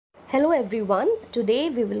Hello everyone. Today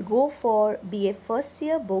we will go for BA first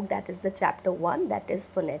year book, that is the chapter 1, that is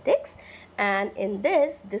phonetics, and in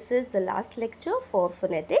this is the last lecture for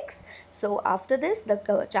phonetics. So after this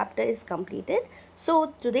the chapter is completed.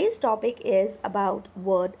 So today's topic is about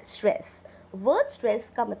word stress. Word stress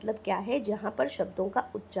का मतलब क्या है, जहाँ पर शब्दों का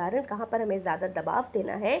उच्चारण, कहाँ पर हमें ज़्यादा दबाव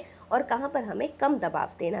देना है और कहाँ पर हमें कम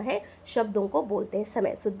दबाव देना है शब्दों को बोलते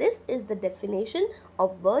समय. So this is the definition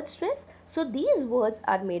of word stress. So these words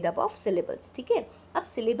are made up of syllables. ठीक है, अब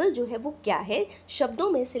सिलेबल जो है वो क्या है, शब्दों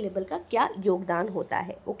में सिलेबल का क्या योगदान होता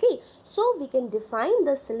है. Okay, so we can define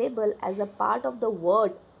the syllable as a part of the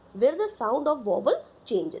word where the sound of vowel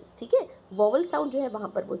changes. ठीक है, वॉवल साउंड जो है वहाँ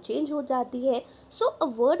पर वो चेंज हो जाती है. सो a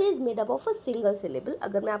word is made up of a single syllable.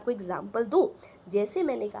 अगर मैं आपको एग्जांपल दूँ, जैसे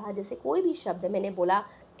मैंने कहा, जैसे कोई भी शब्द मैंने बोला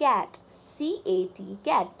कैट, CAT,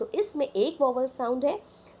 कैट, तो इसमें एक वॉवल साउंड है.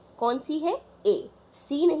 कौन सी है? A.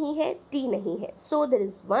 C नहीं है, T नहीं है. So there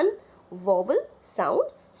is one vowel sound.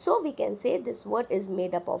 So we can say this word is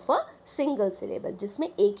made up of a single syllable, जिसमें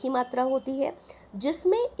एक ही मात्रा होती है.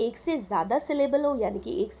 जिसमें एक से ज़्यादा syllable हो, यानी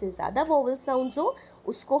कि एक से ज़्यादा vowel sounds हो,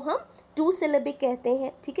 उसको हम two syllabic कहते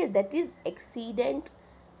हैं. ठीक है, that is accident.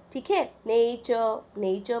 ठीक है,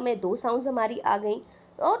 नेचर में दो साउंड्स हमारी आ गई,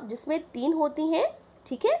 और जिसमें तीन होती हैं,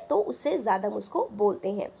 ठीक है, तो उससे ज़्यादा हम उसको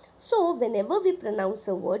बोलते हैं. So when ever we pronounce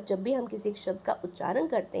a word, जब भी हम किसी एक शब्द का उच्चारण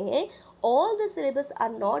करते हैं, all the syllables are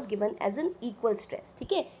not given as an equal stress.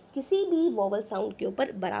 ठीक है, किसी भी वॉवल साउंड के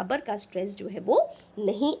ऊपर बराबर का स्ट्रेस जो है वो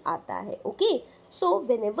नहीं आता है. Okay, so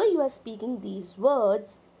when ever you are speaking these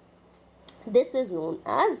words, this is known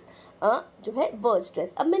as जो है वर्ड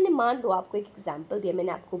स्ट्रेस. अब मैंने मान लो आपको एक एग्जाम्पल दिया,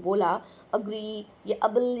 मैंने आपको बोला अग्री या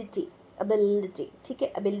अबिलिटी. ठीक है,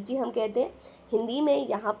 एबिलिटी हम कहते हैं हिंदी में,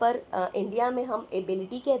 यहाँ पर इंडिया में हम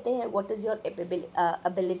एबिलिटी कहते हैं. What is your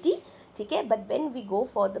ability. ठीक है, but when we go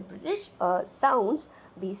for the British sounds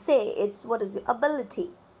we से it's what is your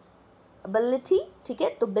ability. ठीक है,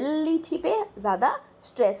 तो बिलिटी पे ज़्यादा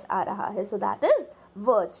स्ट्रेस आ रहा है. So that is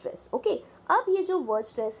word stress. Okay, अब ये जो वर्ड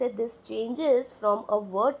स्ट्रेस है, this changes from a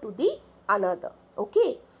word to the another. Okay,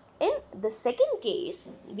 in the second case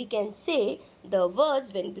we can say the words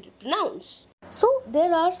when we pronounce. So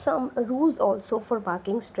there are some rules also for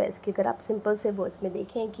marking stress, कि अगर आप simple से words में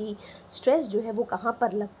देखें कि stress जो है वो कहाँ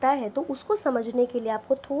पर लगता है, तो उसको समझने के लिए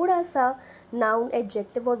आपको थोड़ा सा नाउन,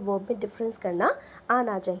 एडजेक्टिव और वर्ब में डिफरेंस करना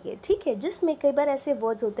आना चाहिए. ठीक है, जिसमें कई बार ऐसे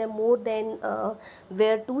वर्ड्स होते हैं more than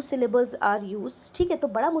where to syllables are use. ठीक है, तो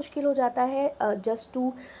बड़ा मुश्किल हो जाता है just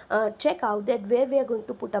to check out that where we are going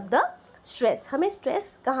to put up the stress. हमें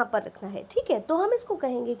स्ट्रेस कहाँ पर रखना है. ठीक है, तो हम इसको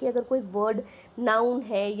कहेंगे कि अगर कोई वर्ड नाउन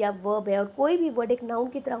है या वर्ब है, और कोई भी वर्ड एक नाउन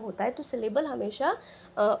की तरह होता है, तो सिलेबल हमेशा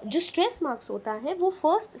जो स्ट्रेस मार्क्स होता है वो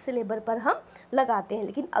फर्स्ट सिलेबल पर हम लगाते हैं.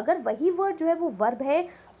 लेकिन अगर वही वर्ड जो है वो वर्ब है,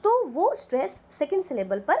 तो वो स्ट्रेस सेकंड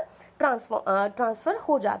सिलेबल पर ट्रांसफ़र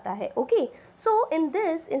हो जाता है. Okay, so in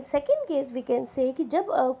second case we can से कि जब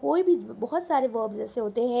कोई भी, बहुत सारे वर्ब्स ऐसे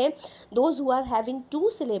होते हैं those who are having to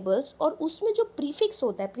syllables, और उसमें जो प्रीफिक्स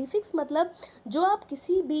होता है, प्रीफिक्स मतलब जो आप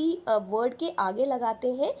किसी भी वर्ड के आगे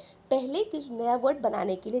लगाते हैं पहले किस नया वर्ड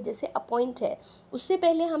बनाने के लिए. जैसे अपॉइंट है, उससे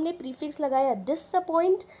पहले हमने प्रीफिक्स लगाया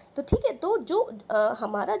डिसअपॉइंट. तो ठीक है, तो जो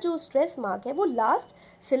हमारा जो स्ट्रेस मार्क है वो लास्ट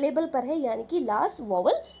सिलेबल पर है, यानी कि लास्ट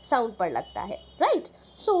वॉवल साउंड पर लगता है. Right,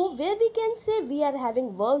 so where we can say we are having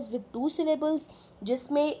verbs with two syllables,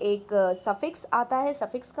 जिसमें एक सफिक्स आता है.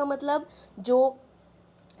 सफिक्स का मतलब जो,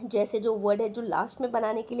 जैसे जो वर्ड है जो लास्ट में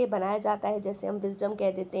बनाने के लिए बनाया जाता है, जैसे हम विजडम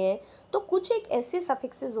कह देते हैं, तो कुछ एक ऐसे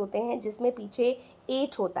सफिक्सेस होते हैं जिसमें पीछे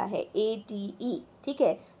एट होता है, ATE. ठीक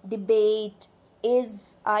है, डिबेट,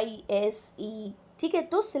 ISE. ठीक है,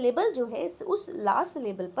 तो सिलेबल जो है उस लास्ट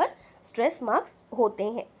सिलेबल पर स्ट्रेस मार्क्स होते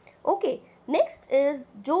हैं. ओके, नेक्स्ट इज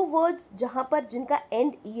जो वर्ड्स जहाँ पर जिनका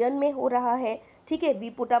एंड ईयन में हो रहा है. ठीक है, we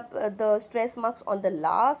put up the stress marks on the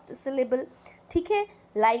last syllable. ठीक है,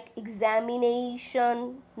 like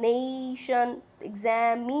examination, nation,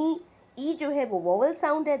 exami, E जो है वो वोवल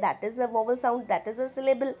साउंड है, that is a vowel sound, that is a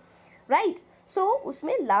syllable. Right, so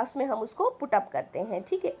उसमें लास्ट में हम उसको पुट अप करते हैं.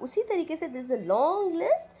 ठीक है, उसी तरीके से this is a long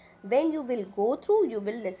list. When you will go through you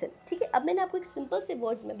will listen. ठीक है, अब मैंने आपको एक सिंपल से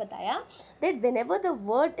वर्ड्स में बताया that whenever the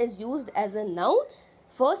word is used as a noun,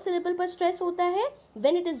 first syllable पर स्ट्रेस होता है.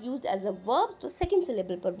 When it is used as a verb, तो सेकंड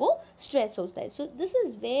सिलेबल पर वो स्ट्रेस होता है. So this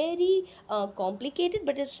is very complicated,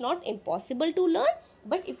 but it's not impossible to learn.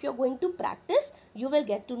 But if you are going to practice you will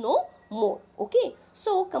get to know more. Okay,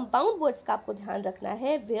 so compound words का आपको ध्यान रखना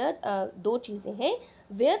है. Where दो चीज़ें हैं,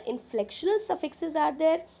 where इन्फ्लेक्शनल suffixes are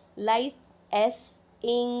there, like S,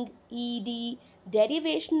 इंग, ED,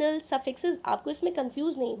 derivational suffixes, आपको इसमें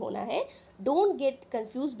कंफ्यूज नहीं होना है, don't get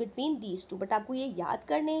confuse between these two, but आपको ये याद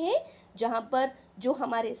करने हैं जहाँ पर जो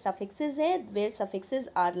हमारे सफिक्सेस हैं, where suffixes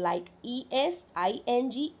are like E S, I N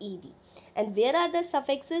G, E D, and where are the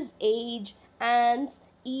suffixes as, एंस,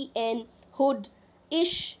 E N, hood,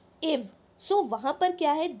 इश, इव। सो वहाँ पर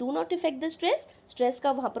क्या है, do not effect the stress, stress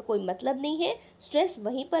का वहाँ पर कोई मतलब नहीं है, स्ट्रेस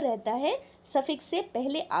वहीं पर रहता है, सफिक्स से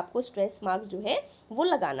पहले आपको स्ट्रेस मार्क्स जो है वो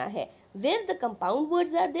लगाना है। Where the compound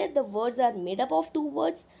words are there, the words are made up of two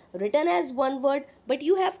words written as one word, but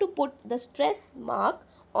you have to put the stress mark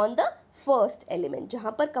on the first element.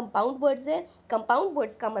 जहाँ पर compound words है, compound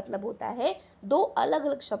words का मतलब होता है दो अलग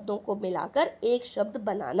अलग शब्दों को मिलाकर एक शब्द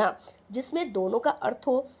बनाना जिसमें दोनों का अर्थ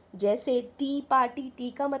हो। जैसे टी पार्टी, टी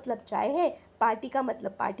का मतलब चाय है, पार्टी का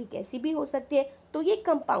मतलब पार्टी कैसी भी हो सकती है, तो ये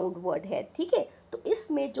कंपाउंड वर्ड है, ठीक है। तो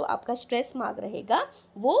इसमें जो आपका स्ट्रेस मार्क रहेगा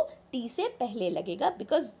वो टी से पहले लगेगा,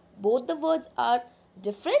 because both the words are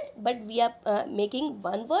different, but we are making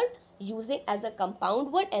one word using as a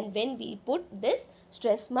compound word, and when we put this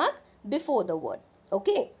stress mark before the word,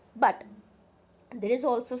 okay, but there is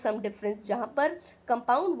also some difference, जहाँ पर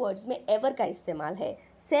compound words में ever का इस्तेमाल है,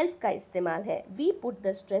 self का इस्तेमाल है, we put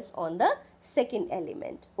the stress on the second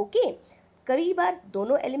element, okay. कई बार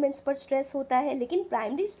दोनों एलिमेंट्स पर स्ट्रेस होता है, लेकिन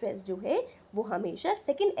प्राइमरी स्ट्रेस जो है वो हमेशा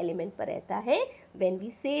सेकेंड एलिमेंट पर रहता है। व्हेन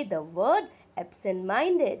वी से the word absent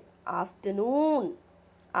minded, afternoon,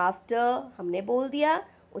 after हमने बोल दिया,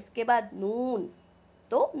 उसके बाद नून,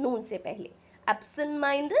 तो नून से पहले, absent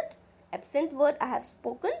minded, absent word I have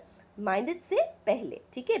spoken, minded से पहले,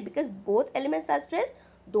 ठीक है, because both elements are stress,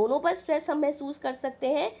 दोनों पर स्ट्रेस हम महसूस कर सकते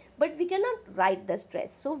हैं, but we can not right the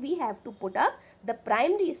stress, so we have to put up the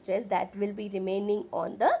primary stress that will be remaining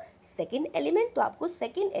on the second element. तो आपको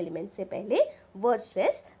सेकेंड एलिमेंट से पहले वर्ड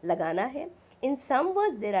स्ट्रेस लगाना है। In some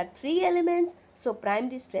words there are 3 elements, so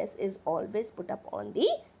primary stress is always put up on the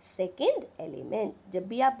second element. जब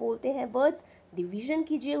भी आप बोलते हैं वर्ड्स, डिवीजन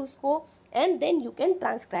कीजिए उसको, and then you can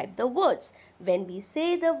transcribe the words. When we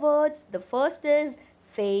say the words, the first is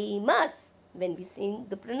famous. When we sing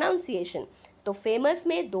the pronunciation, तो famous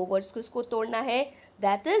में दो words को इसको तोड़ना है,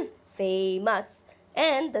 that is famous,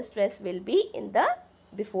 and the stress will be in the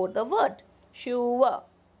before the word, sure,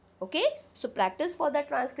 okay. So practice for the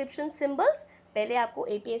transcription symbols. पहले आपको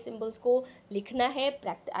APS symbols को लिखना है,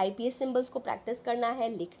 IPS सिम्बल्स को प्रैक्टिस करना है,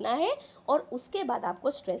 लिखना है, और उसके बाद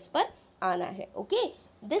आपको स्ट्रेस पर आना है, okay.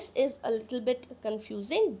 This is a little bit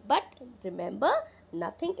confusing, but remember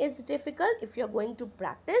nothing is difficult, if you are going to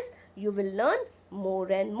practice you will learn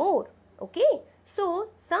more and more, okay. So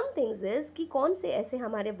some things is कि कौन से ऐसे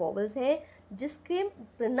हमारे वॉवल्स हैं जिसके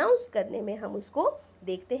प्रोनाउंस करने में हम उसको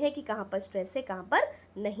देखते हैं कि कहाँ पर स्ट्रेस है, कहाँ पर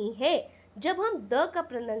नहीं है। जब हम द का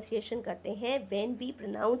प्रोनाउंसिएशन करते हैं, when we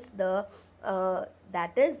pronounce the,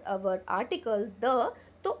 that is our article the,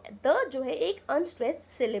 तो द जो है एक अनस्ट्रेस्ड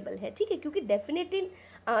सिलेबल है, ठीक है, क्योंकि डेफिनेटली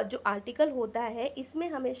जो आर्टिकल होता है इसमें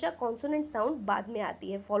हमेशा कॉन्सोनेंट साउंड बाद में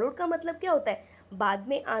आती है। फॉलोड का मतलब क्या होता है, बाद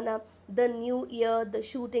में आना। The new year, the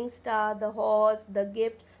shooting star, the horse, the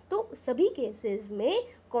gift, तो सभी केसेस में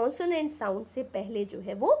कॉन्सोनेंट साउंड से पहले जो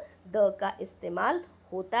है वो द का इस्तेमाल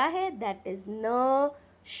होता है, दैट इज न,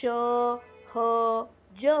 श, ह,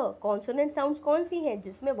 ज। कॉन्सोनेंट साउंड्स कौन सी हैं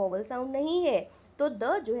जिसमें वोवल साउंड नहीं है, तो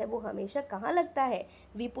द जो है वो हमेशा कहाँ लगता है,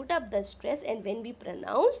 we put up the stress and when we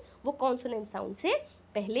pronounce वो कॉन्सोनेंट साउंड से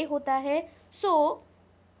पहले होता है। सो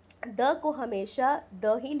द को हमेशा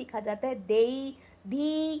द ही लिखा जाता है, दे,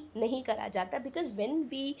 दी नहीं करा जाता, because when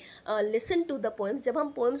we listen to the poems, जब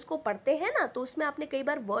हम पोएम्स को पढ़ते हैं ना, तो उसमें आपने कई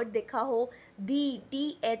बार वर्ड देखा हो दी,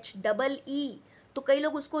 THEE, तो कई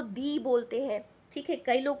लोग उसको दी बोलते हैं, ठीक है,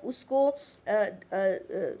 कई लोग उसको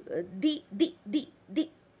दी दी दी दी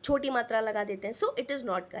छोटी मात्रा लगा देते हैं, so it is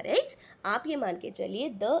not correct. आप ये मान के चलिए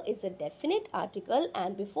the is a definite article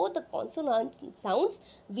and before the consonant sounds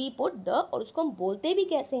we put the, और उसको हम बोलते भी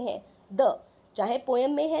कैसे हैं, द। चाहे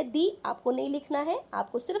पोएम में है दी, आपको नहीं लिखना है,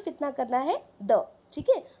 आपको सिर्फ इतना करना है द, ठीक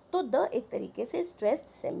है। तो द एक तरीके से स्ट्रेस्ड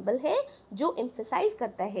सिंबल है जो एम्फसाइज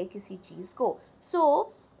करता है किसी चीज़ को।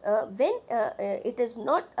 So when it is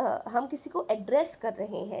not, हम किसी को एड्रेस कर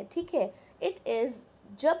रहे हैं, ठीक है, इट इज़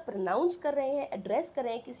जब प्रोनाउंस कर रहे हैं, एड्रेस कर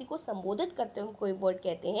रहे हैं, किसी को संबोधित करते हुए कोई वर्ड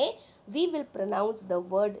कहते हैं, we will pronounce the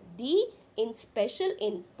word the in special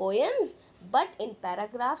in poems, but in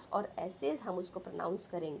paragraphs और एसेज हम उसको प्रोनाउंस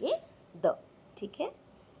करेंगे द, ठीक है।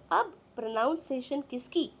 अब प्रोनाउंसिएशन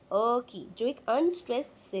किसकी, अ की, जो एक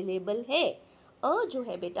अनस्ट्रेस्ड सिलेबल है। अ जो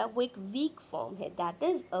है बेटा वो एक वीक फॉर्म है, that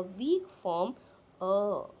is a weak form a,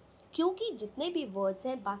 क्योंकि जितने भी वर्ड्स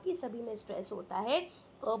हैं बाकी सभी में स्ट्रेस होता है,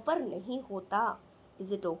 अ पर नहीं होता।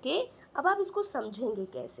 Is it okay? अब आप इसको समझेंगे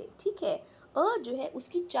कैसे, ठीक है। जो है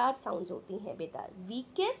उसकी 4 साउंड्स होती हैं बेटा,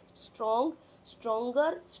 वीकेस्ट, स्ट्रॉन्ग,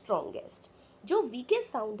 स्ट्रॉन्गर, स्ट्रॉन्गेस्ट। जो वीकेस्ट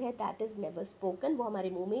साउंड है दैट इज नेवर स्पोकन, वो हमारे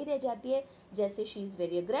मुंह में ही रह जाती है। जैसे she is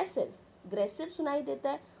very aggressive, aggressive सुनाई देता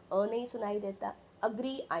है, नहीं सुनाई देता।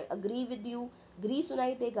 Agree, I agree with you, ग्री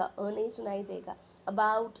सुनाई देगा, नहीं सुनाई देगा।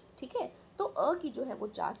 अबाउट, ठीक है। तो की जो है वो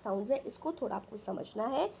 4 साउंड्स है, इसको थोड़ा आपको समझना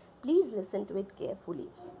है। Please listen to it carefully.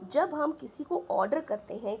 जब हम किसी को ऑर्डर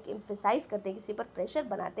करते हैं, कि एम्फेसाइज करते हैं, किसी पर प्रेशर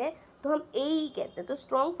बनाते हैं, तो हम ए ही कहते हैं। तो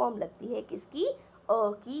स्ट्रॉन्ग फॉर्म लगती है किसकी,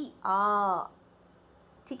 की, आ,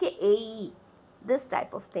 ठीक है, ए। This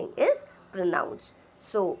type of thing is pronounced.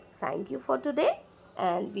 So thank you for today,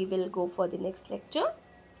 and we will go for the next lecture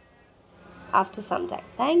after some time.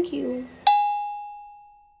 Thank you.